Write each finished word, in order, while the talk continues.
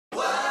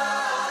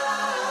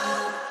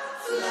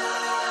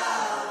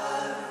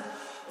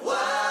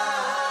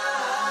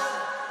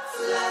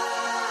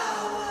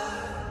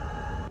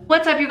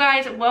What's up, you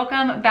guys?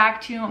 Welcome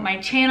back to my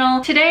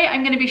channel. Today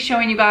I'm going to be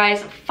showing you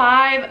guys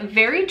 5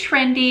 very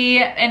trendy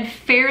and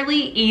fairly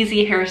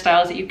easy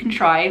hairstyles that you can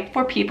try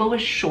for people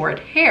with short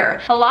hair.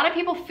 A lot of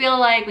people feel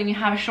like when you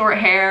have short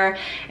hair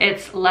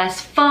it's less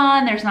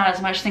fun, there's not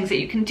as much things that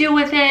you can do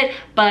with it,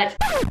 but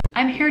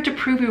I'm here to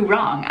prove you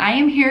wrong. I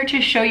am here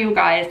to show you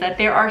guys that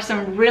there are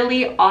some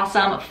really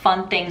awesome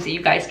fun things that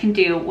you guys can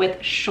do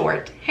with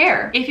short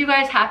hair. If you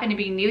guys happen to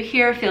be new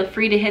here, feel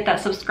free to hit that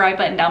subscribe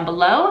button down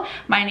below.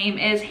 My name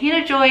is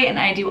Hannah Joy and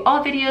I do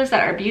all videos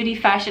that are beauty,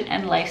 fashion,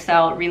 and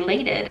lifestyle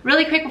related.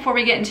 Really quick before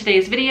we get into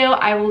today's video,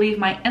 I will leave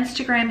my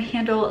Instagram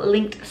handle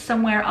linked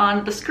somewhere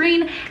on the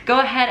screen. Go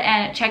ahead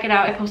and check it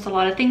out. I post a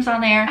lot of things on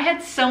there. I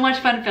had so much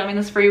fun filming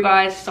this for you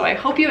guys, so I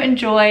hope you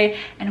enjoy.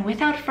 And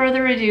without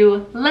further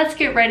ado, let's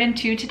get right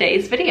into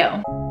today's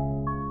video.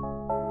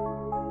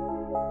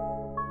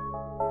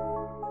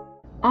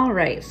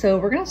 Alright, so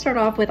we're going to start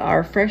off with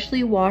our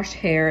freshly washed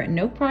hair,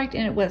 no product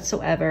in it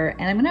whatsoever,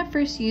 and I'm going to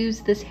first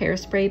use this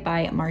hairspray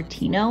by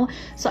Martino.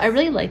 So I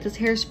really like this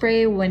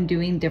hairspray when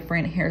doing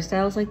different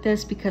hairstyles like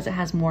this because it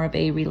has more of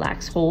a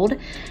relaxed hold.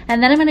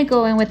 And then I'm going to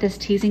go in with this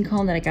teasing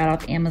comb that I got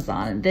off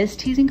Amazon. This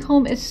teasing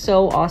comb is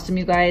so awesome,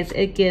 you guys.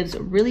 It gives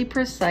really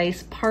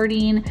precise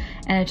parting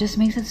and it just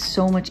makes it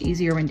so much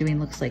easier when doing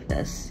looks like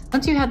this.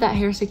 Once you have that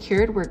hair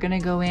secured, we're going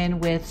to go in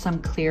with some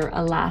clear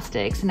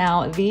elastics.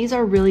 Now these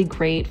are really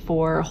great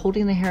for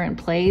holding the hair in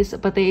place,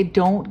 but they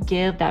don't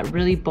give that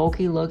really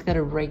bulky look that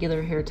a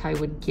regular hair tie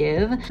would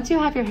give. Once you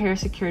have your hair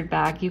secured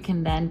back, you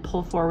can then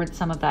pull forward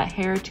some of that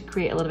hair to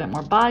create a little bit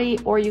more body,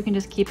 or you can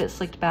just keep it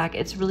slicked back.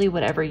 It's really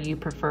whatever you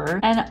prefer.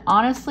 And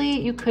honestly,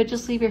 you could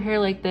just leave your hair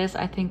like this.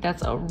 I think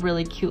that's a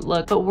really cute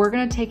look, but we're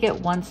gonna take it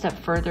one step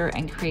further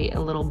and create a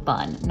little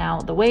bun. Now,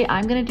 the way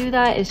I'm gonna do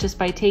that is just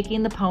by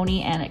taking the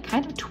pony and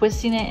kind of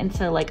twisting it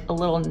into like a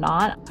little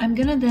knot. I'm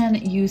gonna then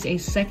use a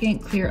second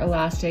clear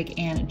elastic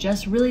and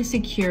just really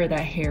secure that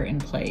hair in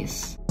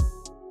place.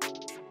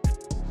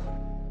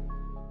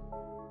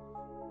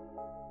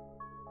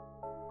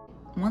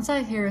 Once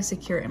that hair is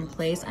secure in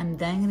place, I'm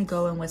then going to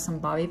go in with some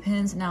bobby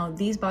pins. Now,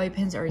 these bobby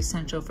pins are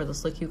essential for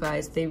this look, you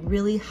guys. They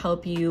really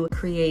help you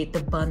create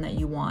the bun that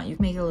you want. You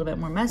can make it a little bit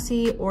more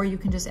messy, or you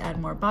can just add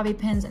more bobby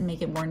pins and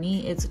make it more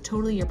neat. It's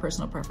totally your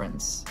personal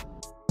preference.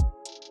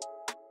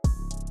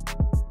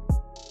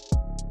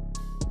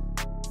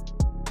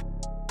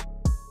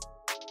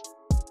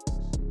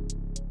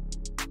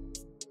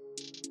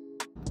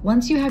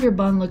 Once you have your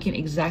bun looking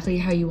exactly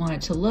how you want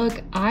it to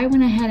look, I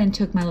went ahead and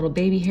took my little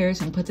baby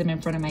hairs and put them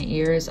in front of my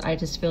ears. I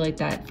just feel like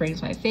that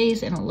frames my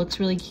face and it looks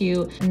really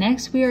cute.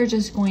 Next, we are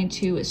just going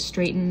to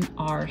straighten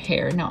our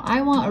hair. Now, I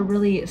want a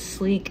really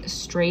sleek,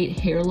 straight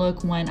hair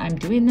look when I'm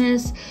doing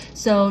this.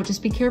 So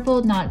just be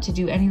careful not to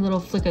do any little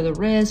flick of the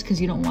wrist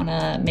because you don't want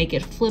to make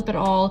it flip at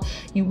all.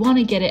 You want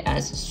to get it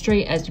as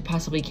straight as you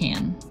possibly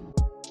can.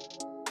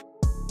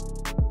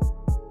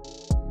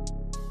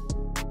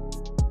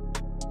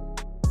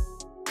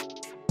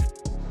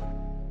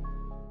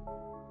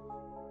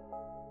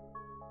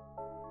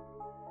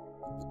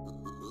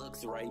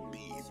 Luxray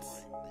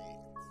beats.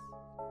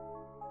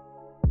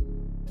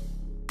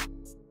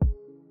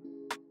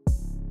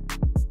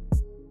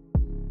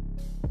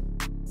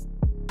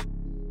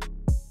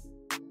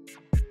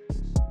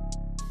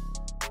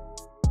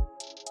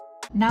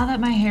 Now that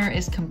my hair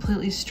is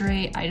completely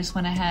straight, I just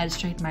went ahead,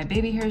 straightened my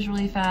baby hairs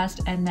really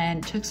fast, and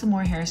then took some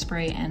more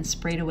hairspray and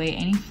sprayed away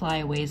any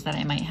flyaways that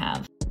I might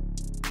have.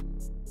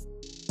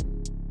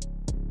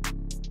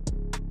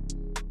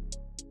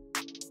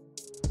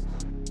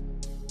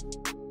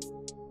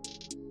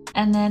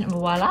 And then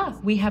voila,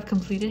 we have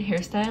completed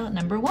hairstyle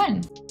number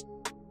 1.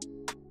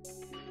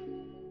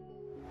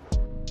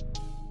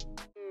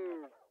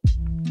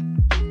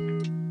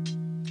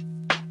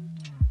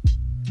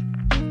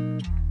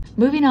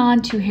 Moving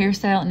on to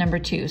hairstyle number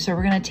 2. So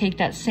we're gonna take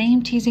that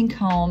same teasing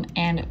comb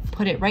and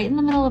put it right in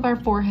the middle of our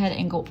forehead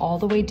and go all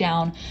the way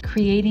down,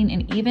 creating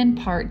an even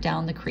part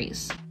down the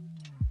crease.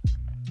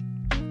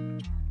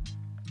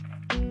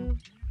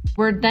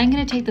 We're then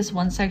going to take this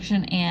one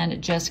section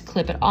and just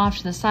clip it off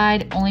to the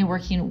side, only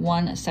working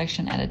one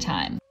section at a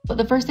time. But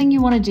the first thing you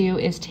want to do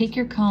is take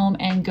your comb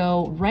and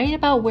go right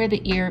about where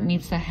the ear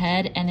meets the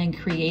head and then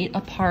create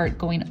a part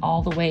going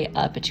all the way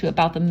up to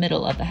about the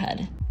middle of the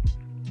head.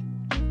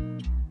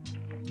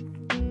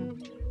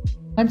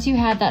 Once you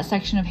have that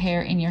section of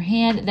hair in your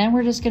hand, then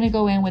we're just going to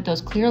go in with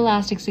those clear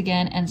elastics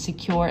again and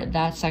secure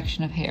that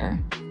section of hair.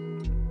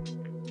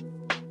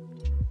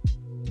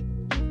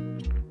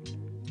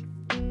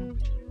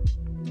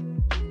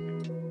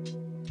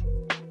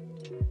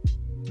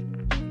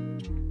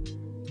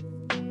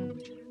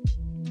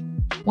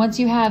 Once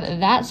you have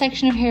that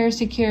section of hair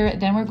secure,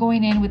 then we're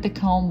going in with the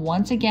comb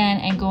once again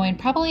and going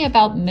probably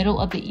about middle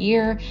of the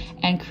ear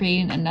and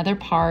creating another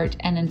part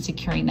and then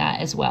securing that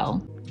as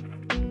well.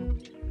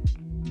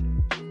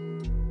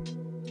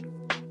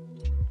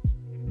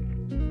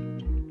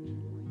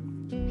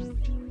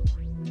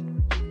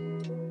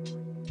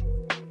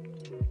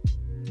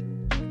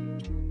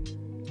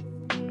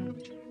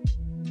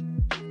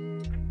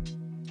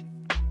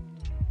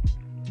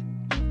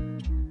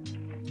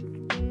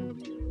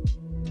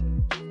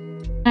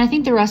 And I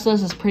think the rest of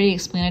this is pretty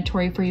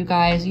explanatory for you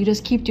guys. You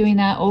just keep doing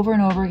that over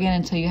and over again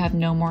until you have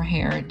no more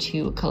hair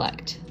to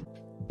collect.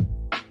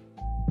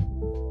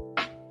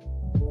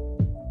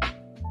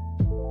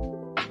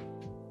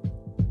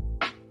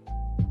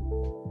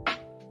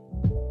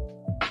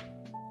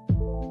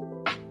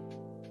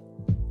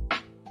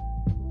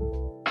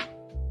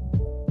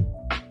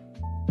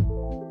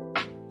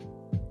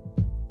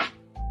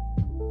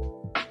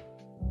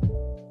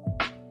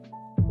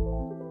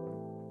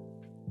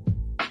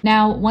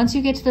 Now, once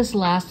you get to this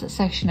last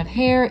section of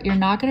hair, you're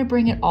not gonna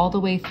bring it all the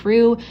way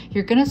through.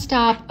 You're gonna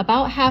stop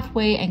about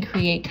halfway and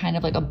create kind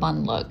of like a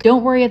bun look.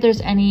 Don't worry if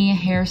there's any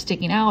hair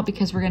sticking out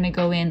because we're gonna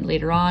go in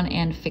later on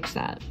and fix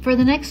that. For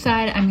the next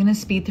side, I'm gonna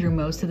speed through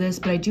most of this,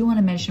 but I do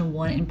wanna mention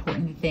one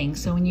important thing.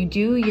 So when you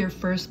do your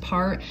first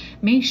part,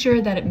 make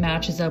sure that it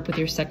matches up with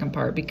your second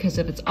part, because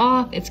if it's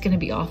off, it's gonna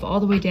be off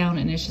all the way down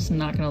and it's just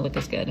not gonna look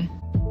as good.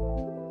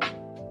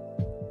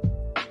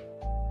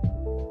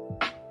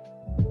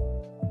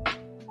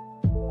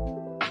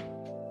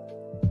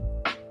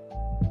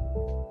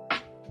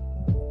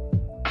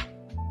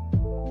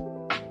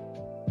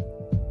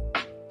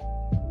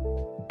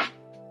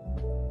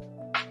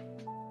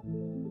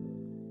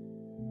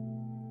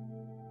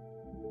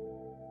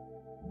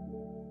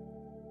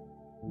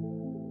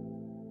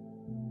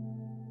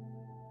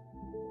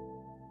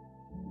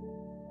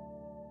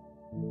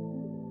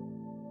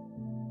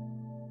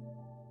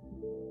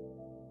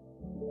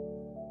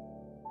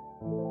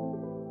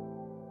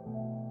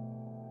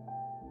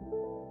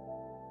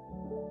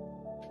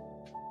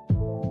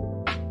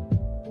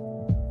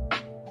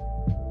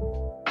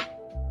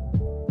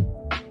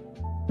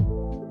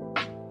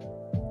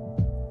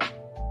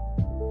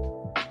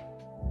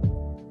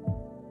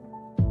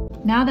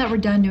 Now that we're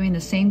done doing the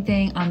same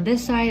thing on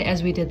this side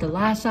as we did the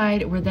last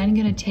side, we're then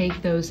gonna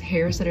take those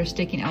hairs that are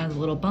sticking out of the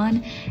little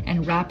bun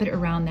and wrap it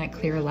around that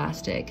clear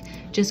elastic.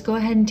 Just go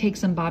ahead and take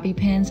some bobby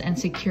pins and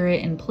secure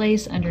it in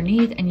place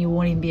underneath, and you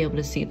won't even be able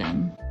to see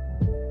them.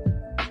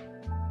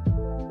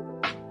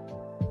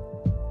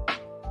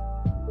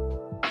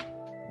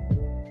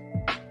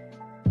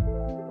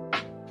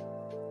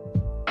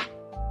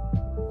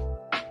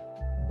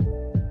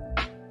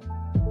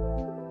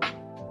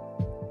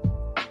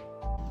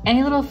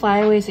 Any little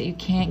flyaways that you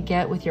can't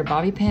get with your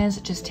bobby pins,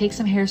 just take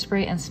some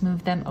hairspray and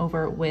smooth them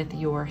over with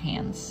your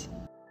hands.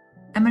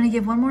 I'm gonna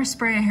give one more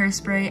spray of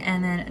hairspray,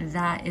 and then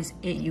that is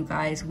it, you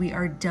guys. We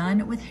are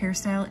done with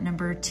hairstyle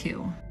number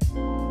 2.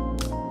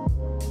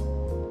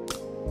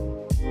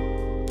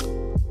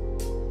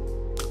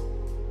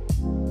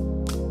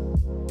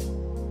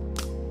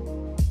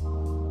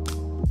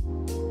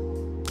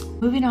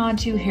 Moving on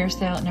to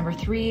hairstyle number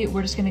 3,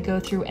 we're just gonna go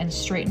through and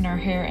straighten our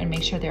hair and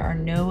make sure there are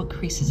no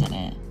creases in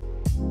it.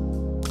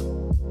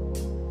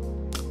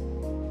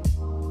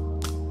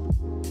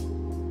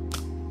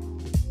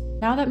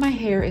 Now that my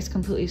hair is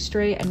completely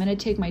straight, I'm gonna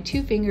take my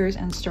 2 fingers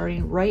and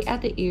starting right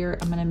at the ear,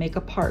 I'm gonna make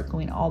a part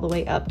going all the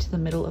way up to the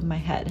middle of my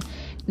head.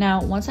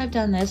 Now, once I've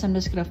done this, I'm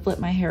just gonna flip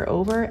my hair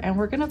over and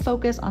we're gonna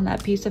focus on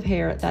that piece of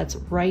hair that's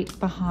right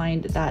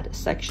behind that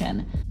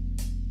section.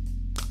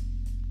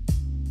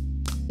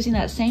 Using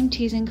that same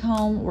teasing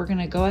comb, we're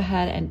gonna go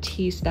ahead and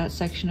tease that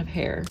section of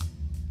hair.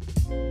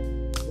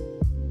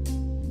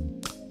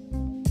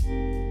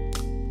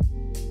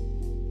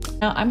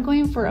 Now I'm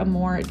going for a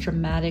more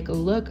dramatic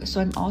look, so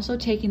I'm also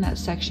taking that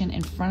section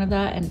in front of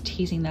that and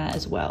teasing that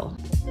as well.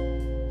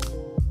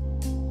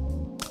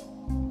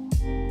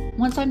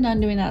 Once I'm done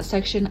doing that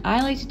section,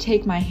 I like to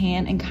take my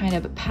hand and kind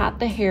of pat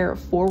the hair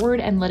forward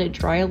and let it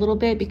dry a little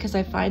bit, because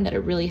I find that it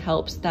really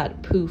helps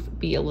that poof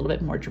be a little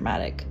bit more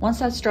dramatic. Once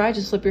that's dry,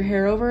 just flip your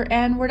hair over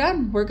and we're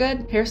done. We're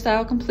good.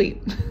 Hairstyle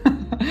complete.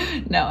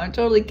 No, I'm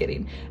totally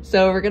kidding.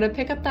 So we're gonna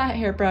pick up that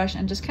hairbrush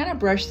and just kind of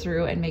brush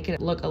through and make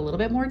it look a little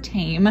bit more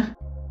tame.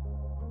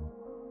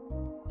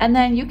 And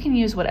then you can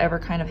use whatever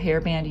kind of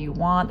hairband you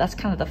want. That's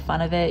kind of the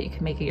fun of it. You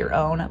can make it your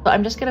own. But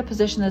I'm just gonna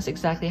position this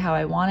exactly how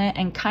I want it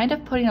and kind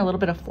of putting a little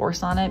bit of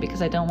force on it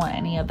because I don't want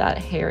any of that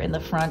hair in the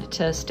front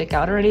to stick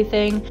out or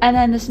anything. And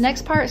then this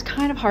next part is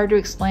kind of hard to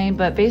explain,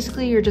 but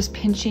basically you're just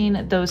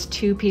pinching those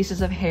 2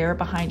 pieces of hair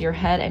behind your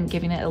head and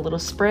giving it a little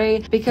spray,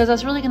 because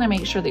that's really gonna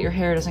make sure that your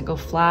hair doesn't go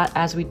flat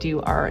as we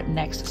do our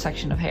next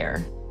section of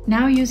hair.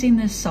 Now using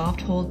this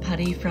soft hold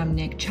putty from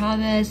Nick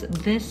Chavez,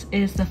 this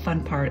is the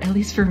fun part, at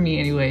least for me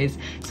anyways.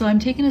 So I'm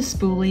taking a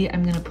spoolie,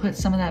 I'm gonna put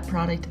some of that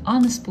product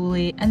on the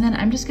spoolie, and then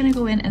I'm just gonna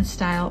go in and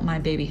style my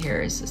baby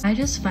hairs. I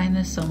just find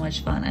this so much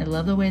fun. I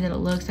love the way that it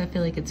looks. I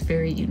feel like it's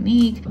very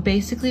unique.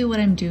 Basically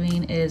what I'm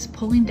doing is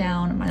pulling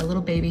down my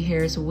little baby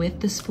hairs with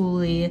the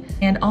spoolie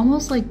and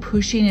almost like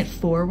pushing it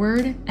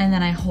forward, and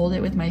then I hold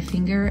it with my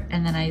finger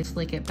and then I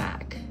slick it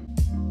back.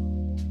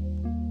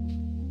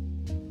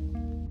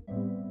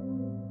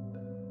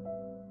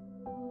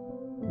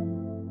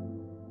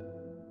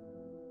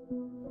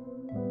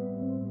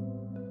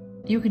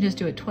 You can just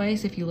do it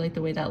twice if you like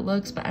the way that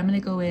looks, but I'm gonna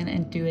go in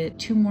and do it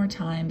 2 more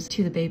times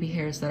to the baby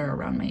hairs that are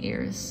around my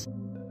ears.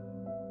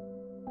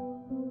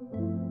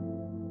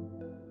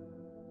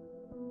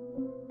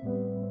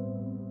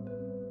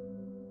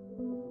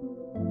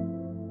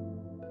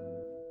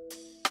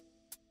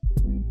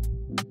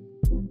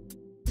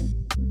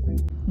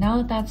 Now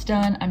that that's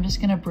done, I'm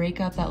just gonna break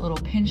up that little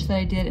pinch that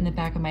I did in the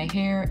back of my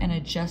hair and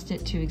adjust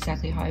it to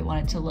exactly how I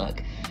want it to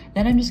look.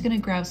 Then I'm just gonna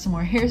grab some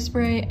more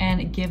hairspray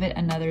and give it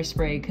another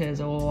spray, because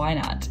why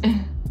not?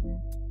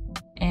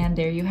 And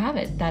there you have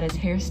it. That is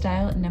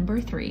hairstyle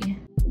number 3.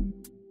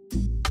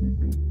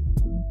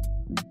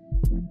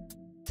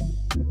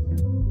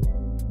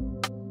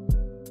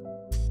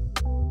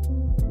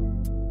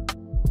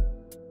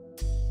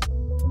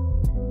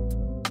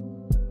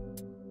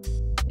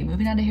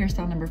 Moving on to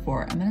hairstyle number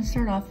 4, I'm gonna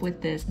start off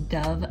with this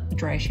Dove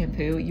dry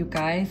shampoo. You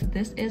guys,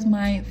 this is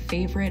my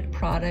favorite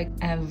product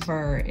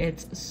ever.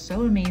 It's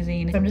so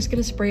amazing. I'm just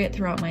gonna spray it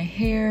throughout my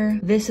hair.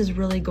 This is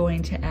really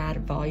going to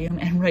add volume,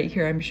 and right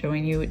here I'm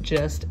showing you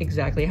just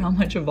exactly how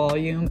much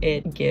volume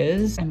it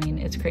gives. I mean,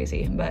 it's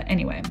crazy, but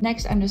anyway.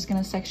 Next, I'm just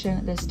gonna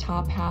section this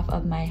top half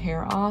of my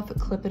hair off,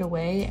 clip it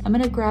away. I'm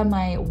gonna grab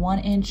my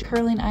 1-inch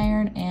curling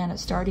iron, and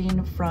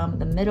starting from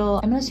the middle,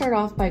 I'm gonna start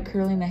off by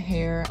curling the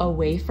hair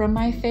away from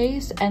my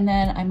face, and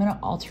then I'm gonna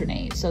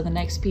alternate. So the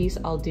next piece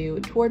I'll do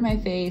toward my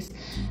face,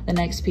 the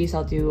next piece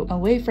I'll do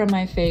away from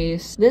my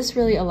face. This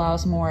really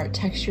allows more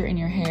texture in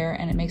your hair,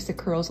 and it makes the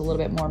curls a little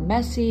bit more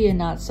messy and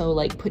not so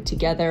like put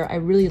together. I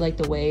really like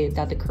the way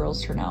that the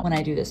curls turn out when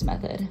I do this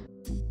method.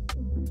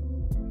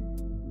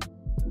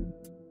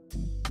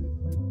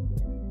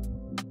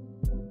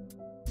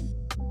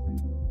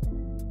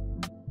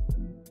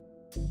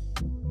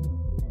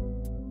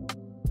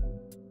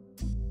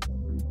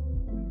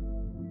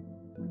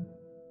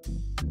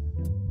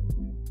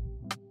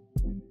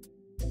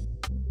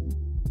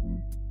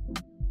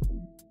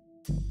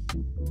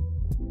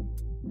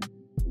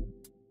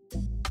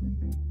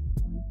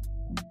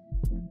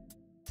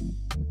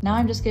 Now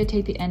I'm just gonna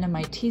take the end of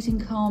my teasing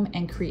comb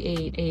and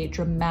create a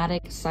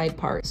dramatic side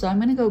part. So I'm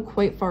gonna go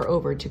quite far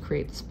over to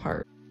create this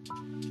part.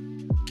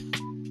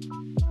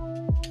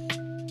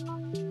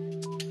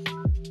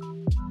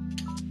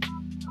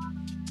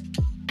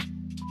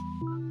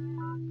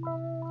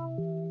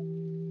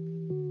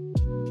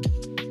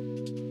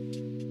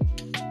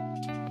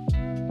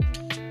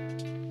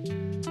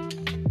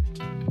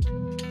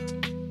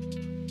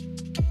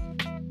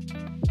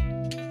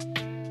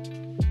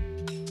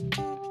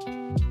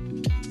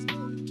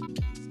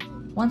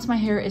 Once my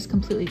hair is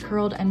completely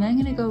curled, I'm then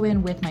gonna go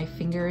in with my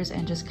fingers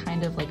and just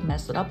kind of like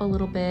mess it up a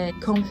little bit,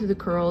 comb through the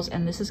curls,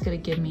 and this is gonna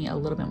give me a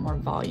little bit more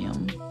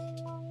volume.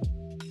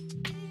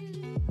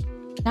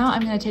 Now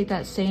I'm gonna take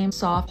that same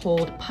soft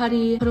hold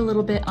putty, put a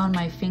little bit on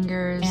my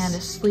fingers, and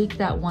sleek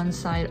that one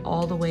side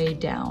all the way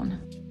down.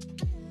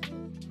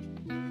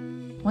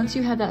 Once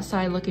you have that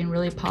side looking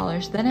really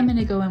polished, then I'm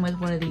gonna go in with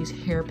one of these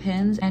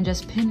hairpins and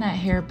just pin that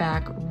hair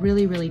back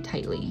really, really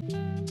tightly.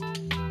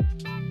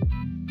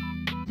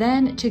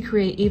 Then to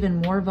create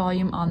even more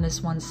volume on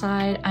this one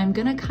side, I'm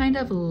gonna kind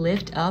of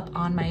lift up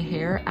on my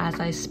hair as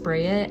I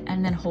spray it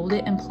and then hold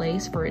it in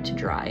place for it to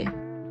dry.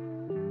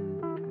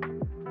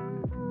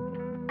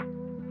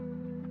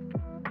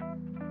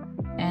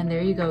 And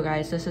there you go,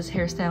 guys. This is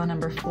hairstyle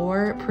number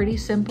 4. Pretty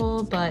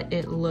simple, but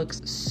it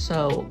looks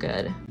so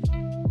good.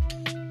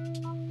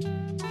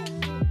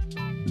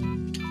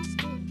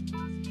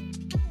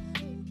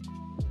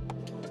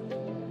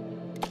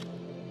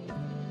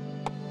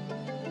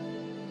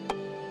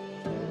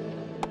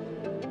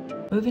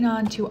 Moving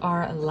on to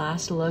our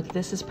last look.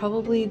 This is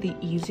probably the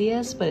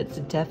easiest, but it's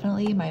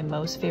definitely my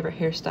most favorite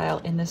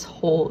hairstyle in this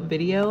whole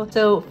video.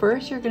 So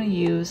first you're gonna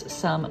use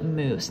some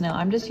mousse. Now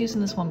I'm just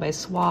using this one by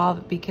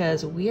Suave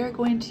because we are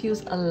going to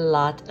use a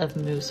lot of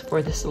mousse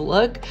for this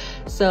look.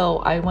 So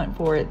I went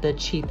for the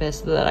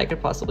cheapest that I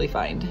could possibly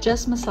find.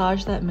 Just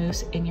massage that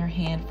mousse in your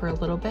hand for a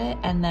little bit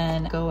and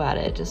then go at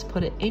it. Just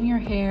put it in your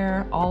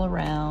hair all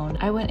around.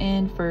 I went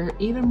in for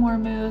even more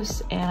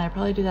mousse and I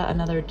probably do that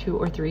another 2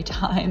 or 3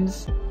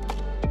 times.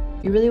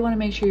 You really want to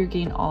make sure you're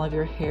getting all of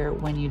your hair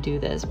when you do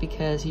this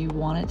because you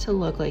want it to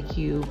look like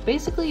you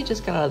basically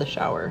just got out of the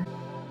shower.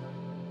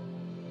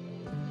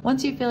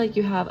 Once you feel like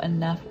you have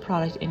enough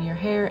product in your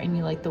hair and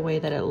you like the way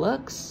that it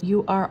looks,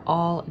 you are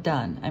all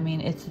done. I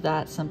mean, it's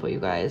that simple, you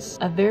guys.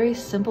 A very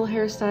simple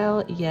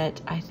hairstyle,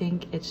 yet I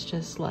think it's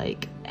just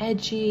like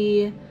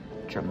edgy,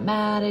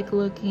 dramatic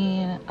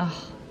looking.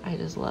 Oh, I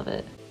just love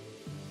it.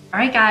 All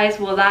right, guys,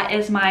 well, that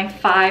is my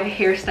 5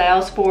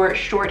 hairstyles for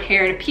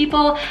short-haired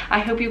people. I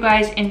hope you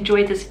guys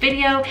enjoyed this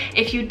video.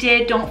 If you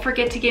did, don't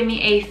forget to give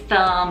me a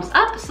thumbs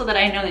up so that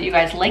I know that you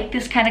guys like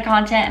this kind of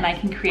content and I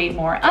can create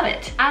more of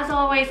it. As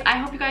always, I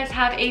hope you guys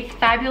have a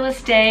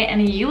fabulous day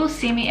and you will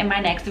see me in my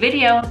next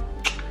video.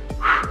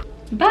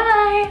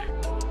 Bye.